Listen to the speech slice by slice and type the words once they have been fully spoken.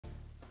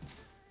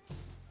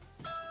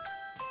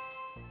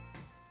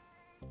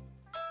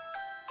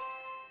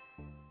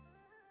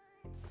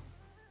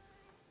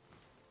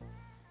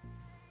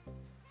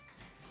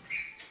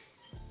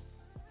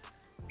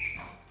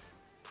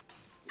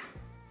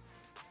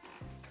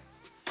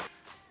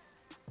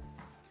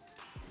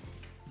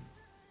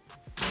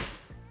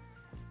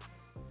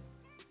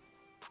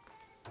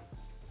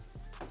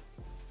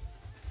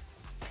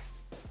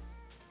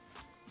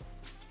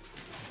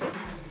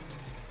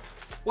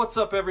What's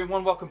up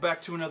everyone, welcome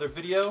back to another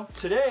video.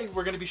 Today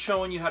we're going to be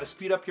showing you how to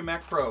speed up your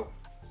Mac Pro.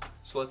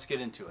 So let's get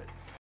into it.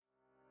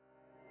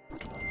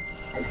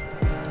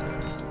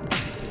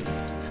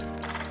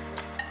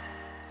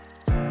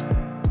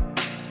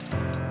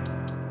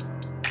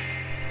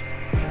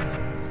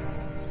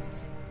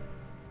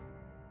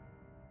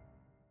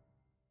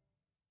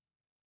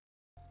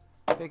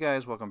 Hey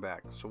guys, welcome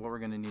back. So what we're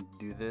going to need to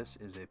do this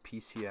is a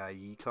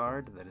PCIe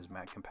card that is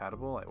Mac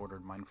compatible. I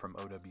ordered mine from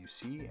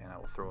OWC and I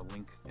will throw a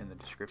link in the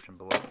description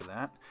below for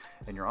that.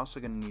 And you're also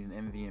going to need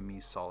an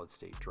NVMe solid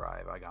state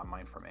drive. I got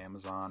mine from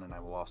Amazon and I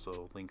will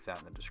also link that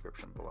in the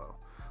description below.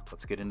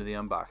 Let's get into the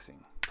unboxing.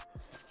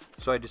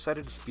 So I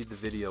decided to speed the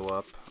video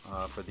up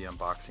for the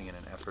unboxing in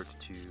an effort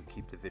to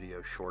keep the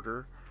video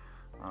shorter.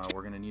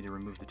 We're going to need to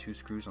remove the two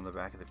screws on the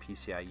back of the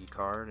PCIe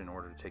card in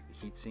order to take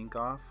the heatsink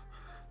off.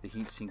 The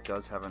heatsink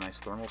does have a nice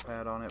thermal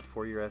pad on it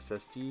for your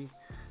SSD.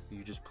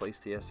 You just place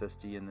the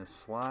SSD in this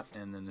slot,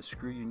 and then the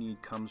screw you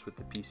need comes with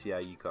the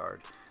PCIe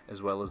card,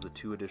 as well as the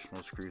two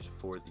additional screws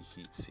for the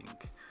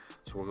heatsink.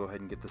 So we'll go ahead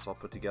and get this all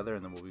put together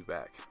and then we'll be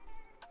back.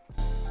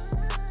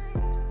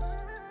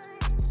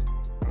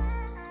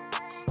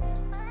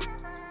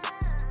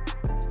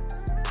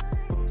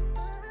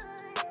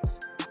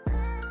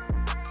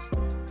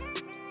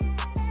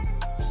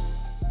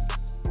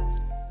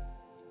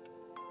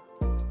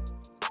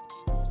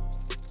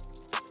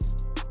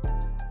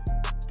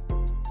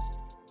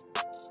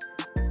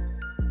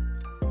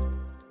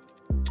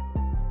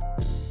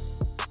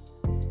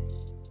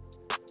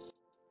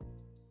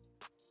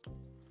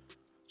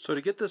 So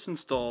to get this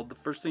installed, the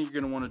first thing you're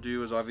going to want to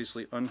do is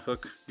obviously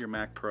unhook your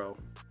Mac Pro.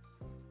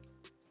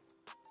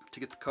 To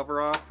get the cover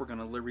off, we're going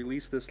to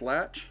release this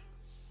latch,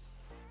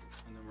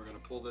 and then we're going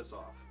to pull this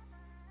off.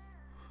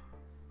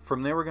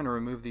 From there, we're going to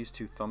remove these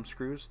two thumb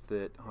screws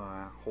that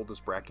hold this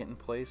bracket in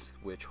place,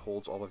 which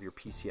holds all of your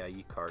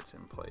PCIe cards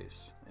in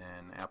place.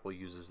 And Apple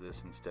uses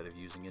this instead of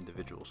using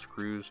individual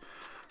screws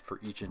for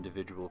each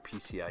individual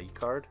PCIe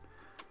card.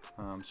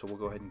 So we'll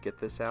go ahead and get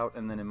this out,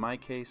 and then in my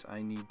case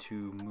I need to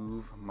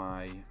move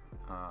my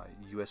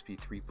USB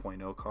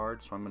 3.0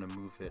 card, so I'm going to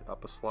move it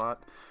up a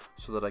slot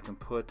so that I can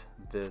put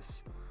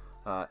this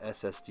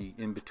SSD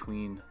in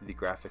between the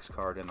graphics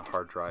card and the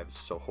hard drive,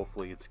 so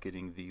hopefully it's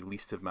getting the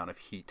least amount of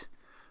heat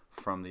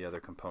from the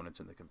other components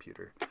in the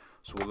computer.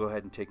 So we'll go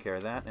ahead and take care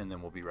of that, and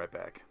then we'll be right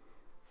back.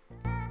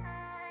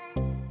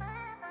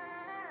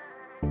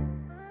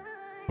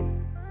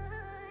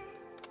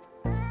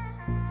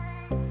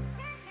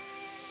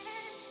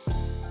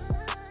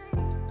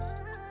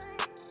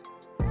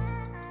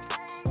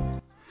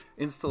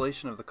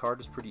 Installation of the card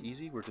is pretty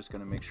easy. We're just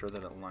going to make sure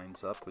that it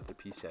lines up with the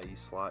PCIe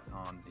slot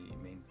on the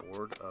main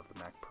board of the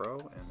Mac Pro,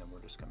 and then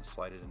we're just going to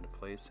slide it into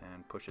place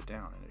and push it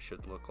down, and it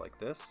should look like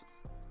this.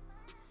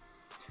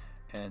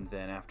 And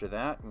then after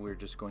that, we're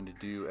just going to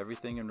do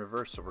everything in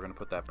reverse. So we're going to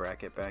put that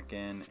bracket back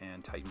in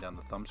and tighten down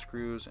the thumb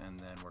screws, and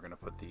then we're going to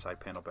put the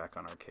side panel back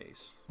on our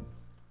case.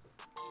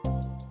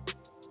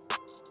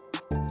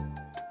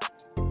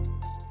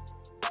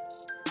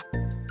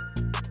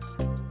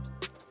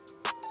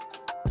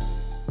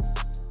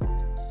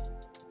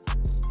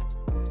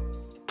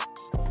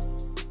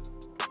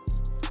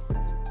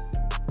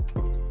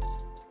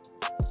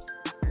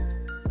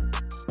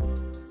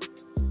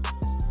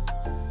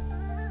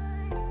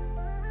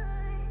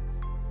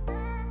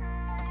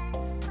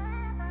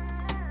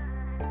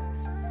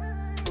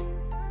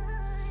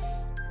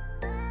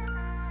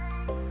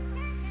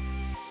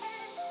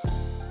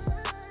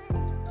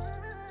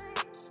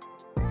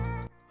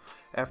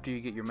 After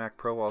you get your Mac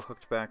Pro all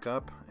hooked back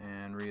up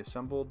and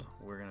reassembled,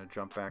 we're going to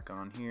jump back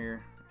on here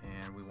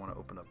and we want to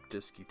open up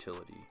Disk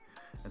Utility.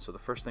 And so the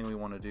first thing we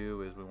want to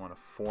do is we want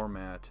to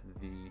format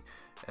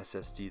the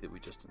SSD that we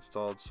just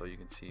installed. So you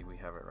can see we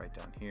have it right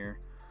down here,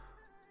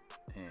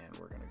 and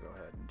we're going to go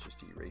ahead and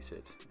just erase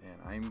it. And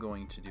I'm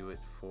going to do it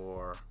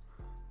for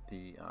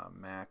the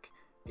Mac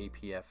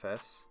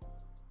APFS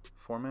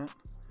format,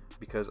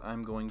 because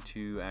I'm going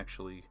to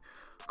actually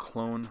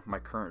clone my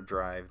current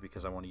drive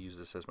because I want to use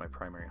this as my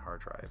primary hard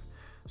drive.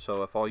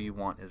 So if all you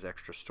want is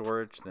extra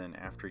storage, then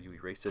after you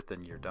erase it,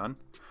 then you're done.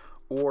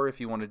 Or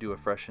if you want to do a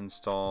fresh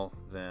install,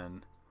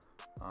 then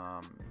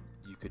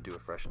you could do a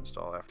fresh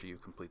install after you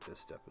complete this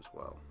step as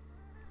well.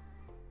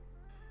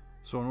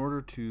 So in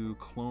order to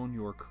clone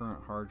your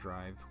current hard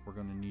drive, we're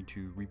going to need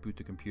to reboot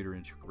the computer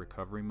into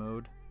recovery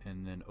mode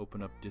and then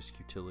open up Disk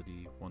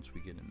Utility once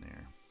we get in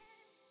there.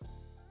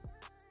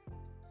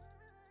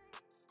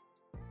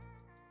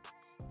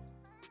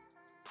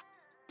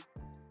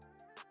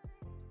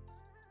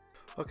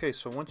 Okay,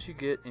 so once you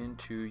get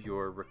into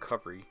your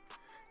recovery,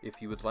 if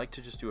you would like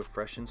to just do a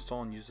fresh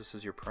install and use this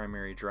as your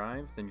primary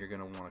drive, then you're going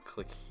to want to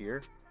click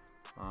here.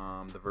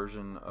 The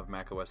version of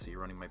macOS that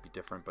you're running might be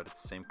different, but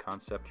it's the same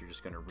concept. You're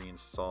just going to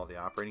reinstall the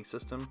operating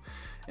system.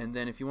 And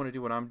then if you want to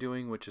do what I'm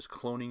doing, which is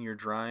cloning your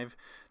drive,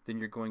 then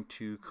you're going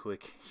to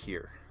click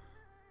here.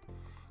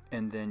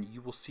 And then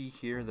you will see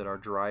here that our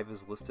drive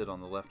is listed on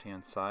the left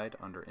hand side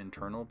under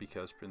internal,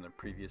 because in the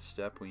previous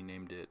step we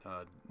named it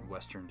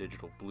Western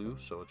Digital Blue,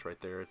 so it's right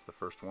there, it's the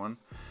first one.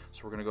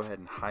 So we're going to go ahead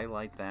and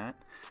highlight that,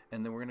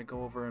 and then we're going to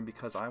go over, and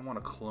because I want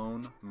to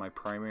clone my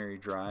primary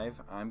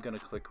drive, I'm going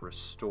to click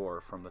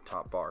restore from the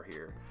top bar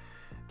here,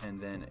 and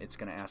then it's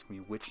going to ask me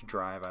which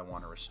drive I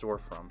want to restore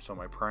from. So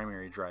my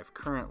primary drive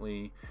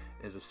currently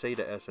is a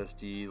SATA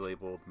SSD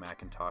labeled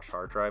Macintosh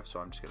hard drive,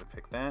 so I'm just going to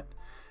pick that.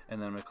 And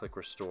then I'm going to click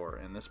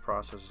restore, and this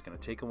process is going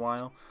to take a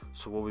while,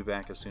 so we'll be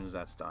back as soon as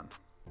that's done.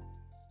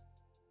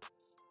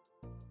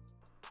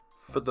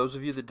 For those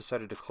of you that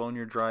decided to clone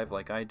your drive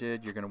like I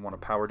did, you're going to want to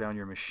power down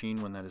your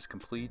machine when that is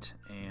complete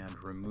and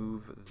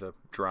remove the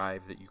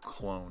drive that you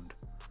cloned.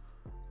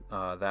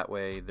 That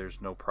way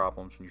there's no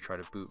problems when you try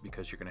to boot,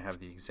 because you're going to have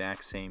the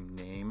exact same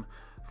name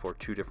for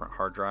two different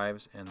hard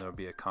drives, and there'll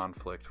be a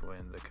conflict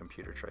when the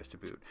computer tries to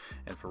boot.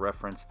 And for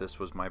reference, this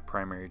was my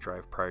primary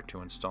drive prior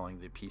to installing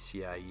the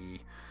PCIe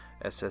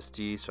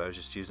SSD, so I was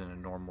just using a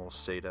normal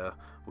SATA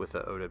with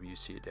a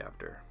OWC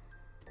adapter.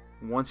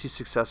 Once you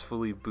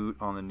successfully boot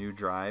on the new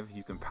drive,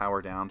 you can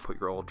power down, put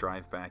your old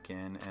drive back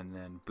in, and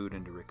then boot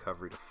into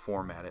recovery to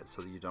format it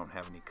so that you don't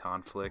have any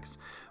conflicts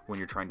when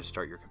you're trying to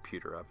start your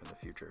computer up in the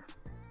future.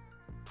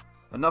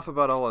 Enough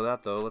about all of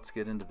that though, let's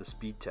get into the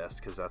speed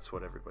test, because that's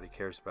what everybody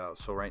cares about.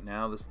 So right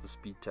now this is the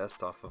speed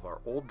test off of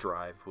our old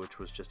drive, which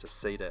was just a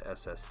SATA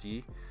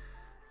SSD,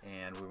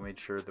 and we made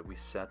sure that we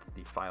set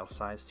the file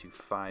size to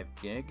 5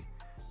 gig,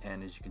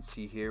 and as you can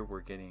see here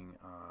we're getting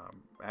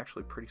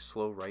actually pretty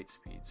slow write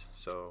speeds.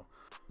 So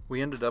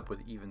we ended up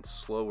with even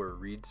slower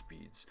read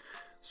speeds.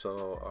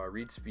 So our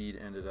read speed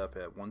ended up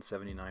at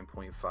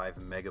 179.5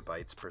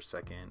 megabytes per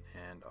second,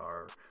 and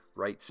our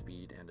write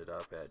speed ended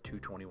up at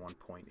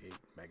 221.8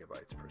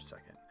 megabytes per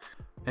second.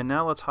 And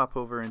now let's hop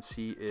over and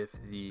see if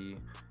the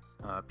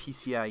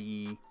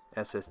PCIe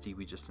SSD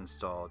we just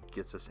installed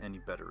gets us any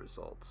better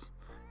results.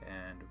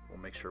 And we'll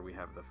make sure we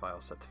have the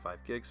file set to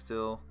 5 gigs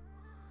still,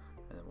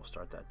 and then we'll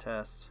start that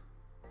test.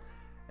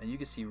 And you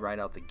can see right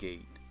out the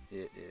gate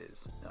it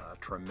is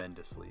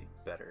tremendously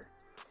better.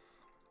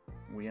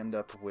 We end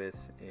up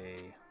with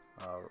a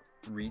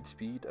read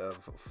speed of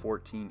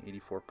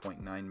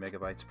 1484.9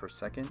 megabytes per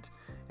second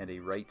and a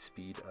write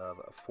speed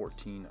of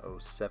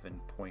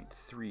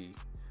 1407.3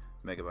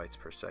 megabytes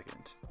per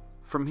second.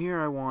 From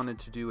here I wanted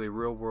to do a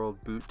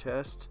real-world boot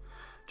test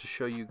to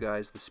show you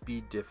guys the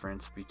speed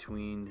difference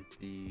between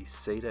the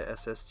SATA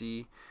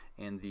SSD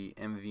and the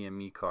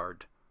NVMe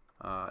card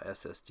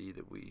SSD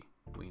that we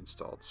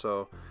installed.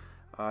 So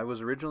I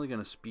was originally going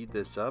to speed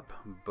this up,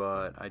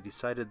 but I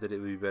decided that it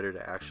would be better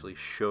to actually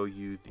show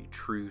you the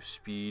true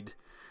speed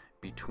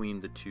between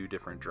the two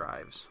different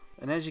drives.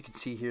 And as you can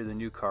see here, the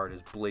new card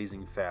is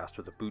blazing fast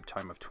with a boot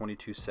time of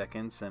 22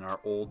 seconds, and our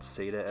old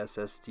SATA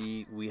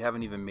SSD, we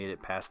haven't even made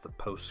it past the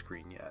post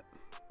screen yet.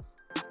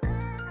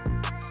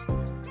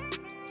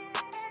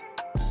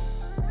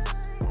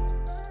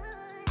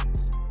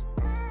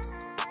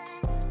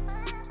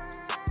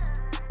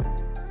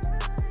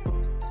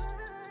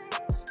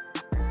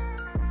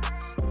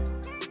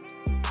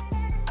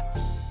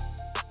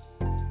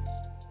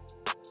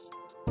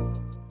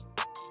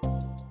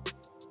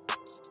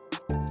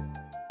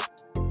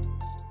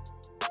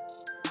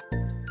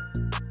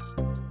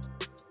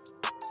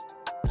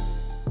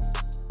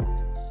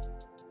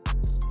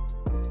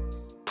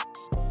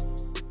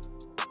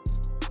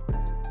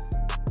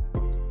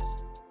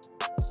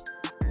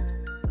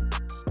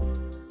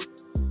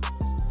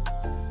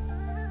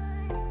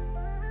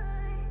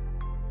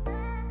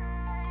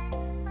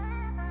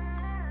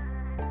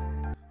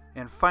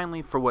 And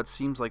finally, for what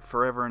seems like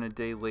forever and a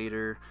day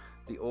later,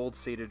 the old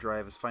SATA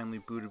drive is finally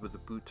booted with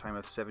a boot time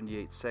of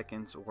 78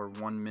 seconds or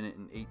 1 minute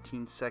and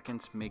 18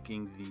 seconds,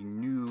 making the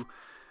new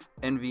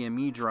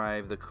NVMe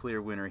drive the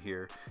clear winner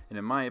here. And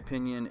in my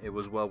opinion, it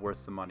was well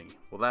worth the money.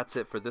 Well, that's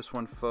it for this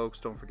one, folks.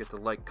 Don't forget to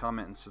like,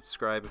 comment, and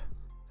subscribe,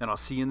 and I'll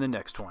see you in the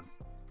next one.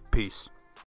 Peace.